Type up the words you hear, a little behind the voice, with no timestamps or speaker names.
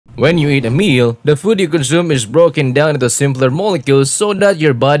When you eat a meal, the food you consume is broken down into simpler molecules so that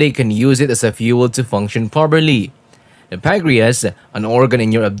your body can use it as a fuel to function properly. The pancreas, an organ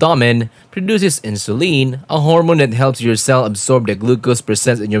in your abdomen, produces insulin, a hormone that helps your cell absorb the glucose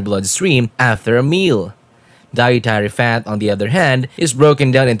present in your bloodstream after a meal. Dietary fat, on the other hand, is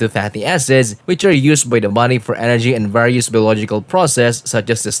broken down into fatty acids, which are used by the body for energy and various biological processes such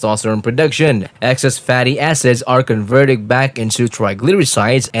as testosterone production. Excess fatty acids are converted back into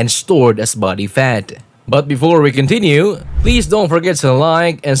triglycerides and stored as body fat. But before we continue, please don't forget to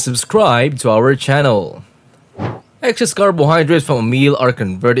like and subscribe to our channel. Excess carbohydrates from a meal are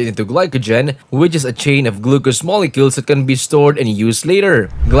converted into glycogen, which is a chain of glucose molecules that can be stored and used later.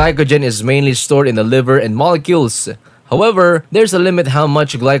 Glycogen is mainly stored in the liver and molecules. However, there's a limit how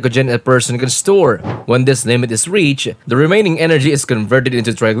much glycogen a person can store. When this limit is reached, the remaining energy is converted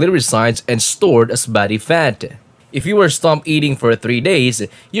into triglycerides and stored as body fat. If you were stopped eating for 3 days,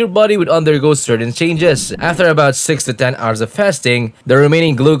 your body would undergo certain changes. After about 6 to 10 hours of fasting, the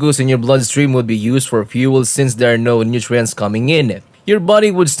remaining glucose in your bloodstream would be used for fuel since there are no nutrients coming in. Your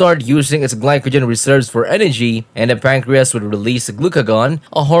body would start using its glycogen reserves for energy, and the pancreas would release glucagon,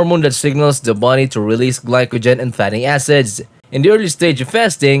 a hormone that signals the body to release glycogen and fatty acids. In the early stage of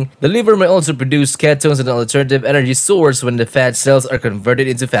fasting, the liver may also produce ketones as an alternative energy source when the fat cells are converted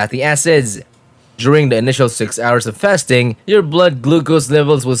into fatty acids. During the initial 6 hours of fasting, your blood glucose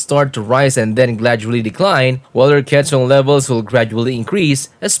levels will start to rise and then gradually decline, while your ketone levels will gradually increase,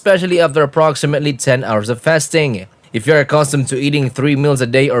 especially after approximately 10 hours of fasting. If you are accustomed to eating 3 meals a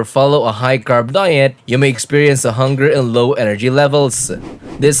day or follow a high-carb diet, you may experience a hunger and low energy levels.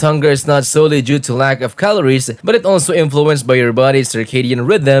 This hunger is not solely due to lack of calories, but it also influenced by your body's circadian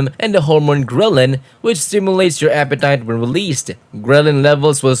rhythm and the hormone ghrelin, which stimulates your appetite when released. Ghrelin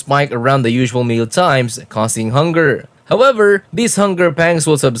levels will spike around the usual meal times, causing hunger. However, these hunger pangs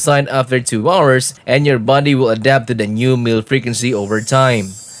will subside after 2 hours, and your body will adapt to the new meal frequency over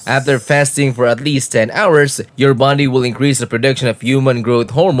time. After fasting for at least 10 hours, your body will increase the production of human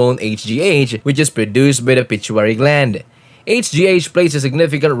growth hormone HGH, which is produced by the pituitary gland. HGH plays a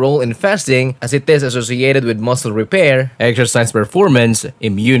significant role in fasting as it is associated with muscle repair, exercise performance,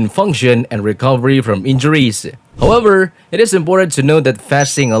 immune function, and recovery from injuries. However, it is important to note that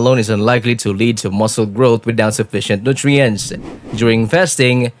fasting alone is unlikely to lead to muscle growth without sufficient nutrients. During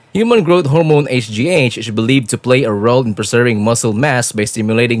fasting, human growth hormone HGH is believed to play a role in preserving muscle mass by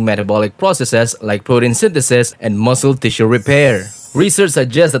stimulating metabolic processes like protein synthesis and muscle tissue repair. Research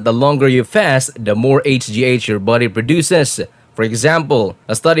suggests that the longer you fast, the more HGH your body produces. For example,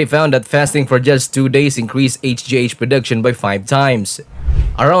 a study found that fasting for just 2 days increased HGH production by 5 times.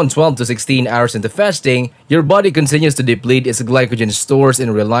 Around 12 to 16 hours into fasting, your body continues to deplete its glycogen stores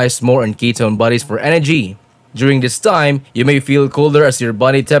and relies more on ketone bodies for energy. During this time, you may feel colder as your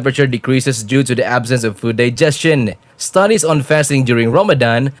body temperature decreases due to the absence of food digestion. Studies on fasting during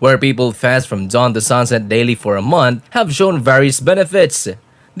Ramadan, where people fast from dawn to sunset daily for a month, have shown various benefits.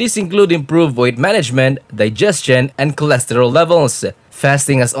 These include improved weight management, digestion, and cholesterol levels.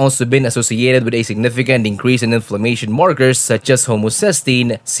 Fasting has also been associated with a significant increase in inflammation markers such as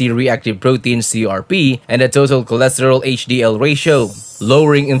homocysteine, C-reactive protein CRP, and the total cholesterol HDL ratio.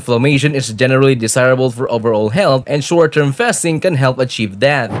 Lowering inflammation is generally desirable for overall health, and short-term fasting can help achieve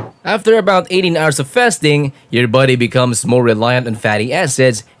that. After about 18 hours of fasting, your body becomes more reliant on fatty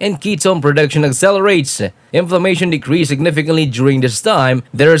acids and ketone production accelerates. Inflammation decreases significantly during this time.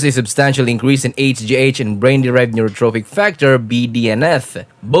 There is a substantial increase in HGH and brain-derived neurotrophic factor BDNF.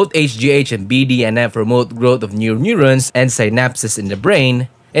 Both HGH and BDNF promote growth of new neurons and synapses in the brain,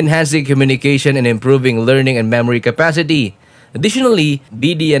 enhancing communication and improving learning and memory capacity. Additionally,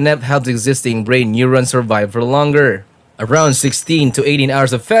 BDNF helps existing brain neurons survive for longer. Around 16 to 18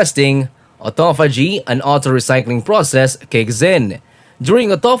 hours of fasting, autophagy, an auto-recycling process, kicks in. During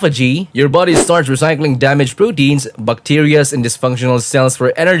autophagy, your body starts recycling damaged proteins, bacteria, and dysfunctional cells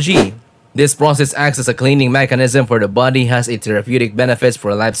for energy. This process acts as a cleaning mechanism for the body, has a therapeutic benefits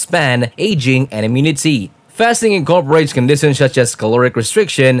for lifespan, aging, and immunity. Fasting incorporates conditions such as caloric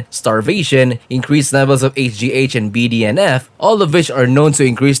restriction, starvation, increased levels of HGH and BDNF, all of which are known to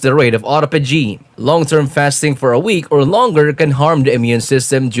increase the rate of autophagy. Long-term fasting for a week or longer can harm the immune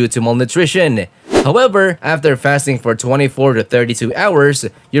system due to malnutrition. However, after fasting for 24 to 32 hours,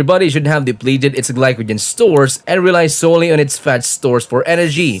 your body should have depleted its glycogen stores and rely solely on its fat stores for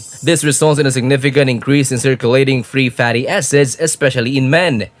energy. This results in a significant increase in circulating free fatty acids, especially in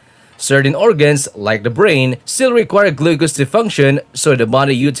men. Certain organs, like the brain, still require glucose to function, so the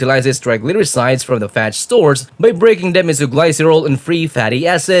body utilizes triglycerides from the fat stores by breaking them into glycerol and free fatty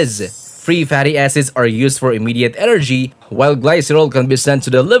acids. Free fatty acids are used for immediate energy, while glycerol can be sent to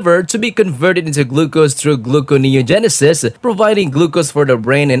the liver to be converted into glucose through gluconeogenesis, providing glucose for the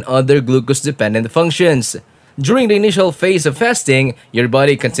brain and other glucose-dependent functions. During the initial phase of fasting, your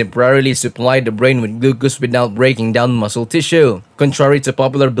body can temporarily supply the brain with glucose without breaking down muscle tissue. Contrary to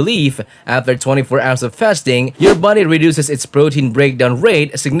popular belief, after 24 hours of fasting, your body reduces its protein breakdown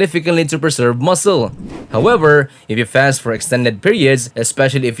rate significantly to preserve muscle. However, if you fast for extended periods,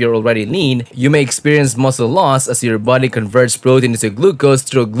 especially if you're already lean, you may experience muscle loss as your body converts protein into glucose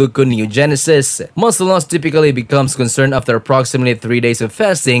through gluconeogenesis. Muscle loss typically becomes concerned after approximately 3 days of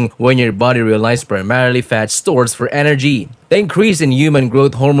fasting when your body relies primarily fat stores for energy. The increase in human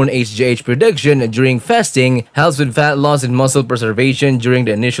growth hormone HGH production during fasting helps with fat loss and muscle preservation during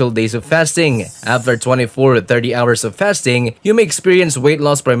the initial days of fasting. After 24 to 30 hours of fasting, you may experience weight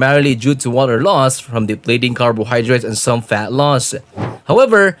loss primarily due to water loss from depleting carbohydrates and some fat loss.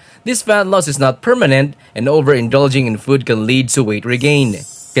 However, this fat loss is not permanent, and overindulging in food can lead to weight regain.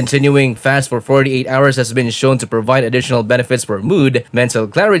 Continuing fast for 48 hours has been shown to provide additional benefits for mood, mental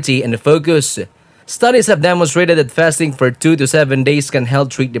clarity, and focus. Studies have demonstrated that fasting for 2 to 7 days can help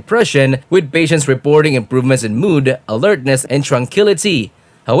treat depression, with patients reporting improvements in mood, alertness, and tranquility.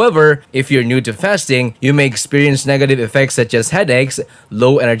 However, if you're new to fasting, you may experience negative effects such as headaches,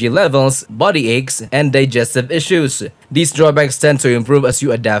 low energy levels, body aches, and digestive issues. These drawbacks tend to improve as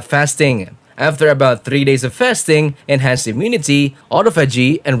you adapt fasting. After about 3 days of fasting, enhanced immunity,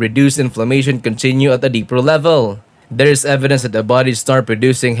 autophagy, and reduced inflammation continue at a deeper level. There is evidence that the body starts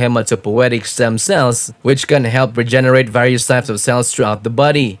producing hematopoietic stem cells, which can help regenerate various types of cells throughout the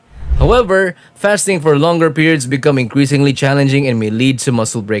body. However, fasting for longer periods become increasingly challenging and may lead to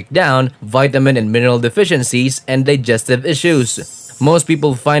muscle breakdown, vitamin and mineral deficiencies, and digestive issues. Most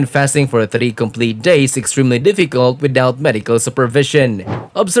people find fasting for 3 complete days extremely difficult without medical supervision.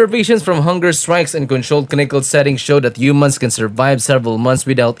 Observations from hunger strikes and controlled clinical settings show that humans can survive several months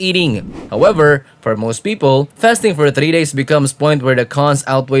without eating. However, for most people, fasting for 3 days becomes a point where the cons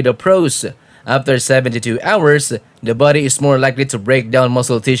outweigh the pros. After 72 hours, the body is more likely to break down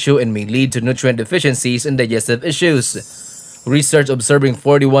muscle tissue and may lead to nutrient deficiencies and digestive issues. Research observing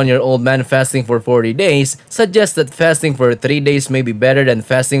 41-year-old man fasting for 40 days suggests that fasting for 3 days may be better than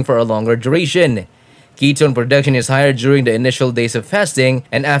fasting for a longer duration. Ketone production is higher during the initial days of fasting,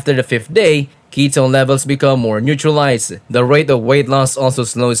 and after the 5th day, ketone levels become more neutralized. The rate of weight loss also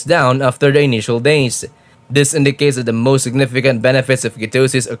slows down after the initial days. This indicates that the most significant benefits of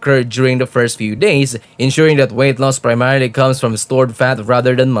ketosis occur during the first few days, ensuring that weight loss primarily comes from stored fat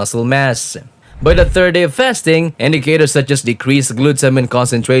rather than muscle mass. By the 3rd day of fasting, indicators such as decreased glutamine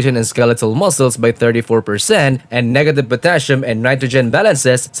concentration in skeletal muscles by 34% and negative potassium and nitrogen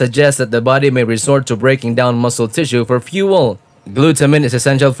balances suggest that the body may resort to breaking down muscle tissue for fuel. Glutamine is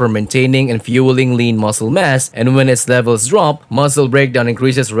essential for maintaining and fueling lean muscle mass, and when its levels drop, muscle breakdown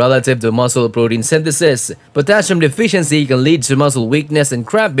increases relative to muscle protein synthesis. Potassium deficiency can lead to muscle weakness and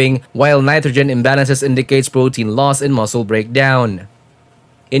cramping, while nitrogen imbalances indicates protein loss and muscle breakdown.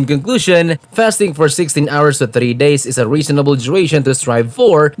 In conclusion, fasting for 16 hours to 3 days is a reasonable duration to strive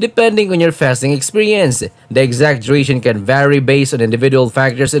for depending on your fasting experience. The exact duration can vary based on individual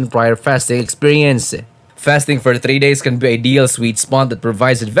factors and prior fasting experience. Fasting for 3 days can be an ideal sweet spot that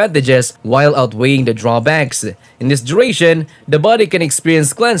provides advantages while outweighing the drawbacks. In this duration, the body can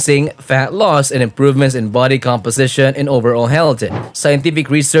experience cleansing, fat loss, and improvements in body composition and overall health.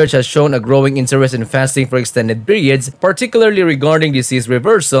 Scientific research has shown a growing interest in fasting for extended periods, particularly regarding disease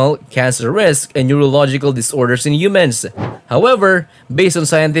reversal, cancer risk, and neurological disorders in humans. However, based on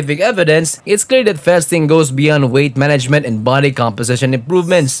scientific evidence, it's clear that fasting goes beyond weight management and body composition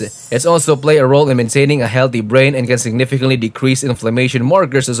improvements. It also plays a role in maintaining a healthy brain and can significantly decrease inflammation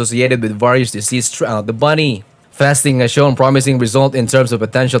markers associated with various diseases throughout the body. Fasting has shown promising results in terms of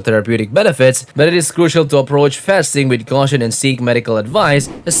potential therapeutic benefits, but it is crucial to approach fasting with caution and seek medical advice,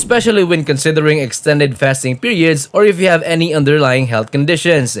 especially when considering extended fasting periods or if you have any underlying health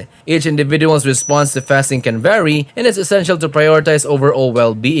conditions. Each individual's response to fasting can vary, and it's essential to prioritize overall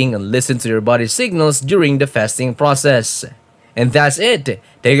well-being and listen to your body's signals during the fasting process. And that's it.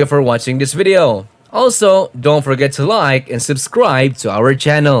 Thank you for watching this video. Also, don't forget to like and subscribe to our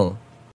channel.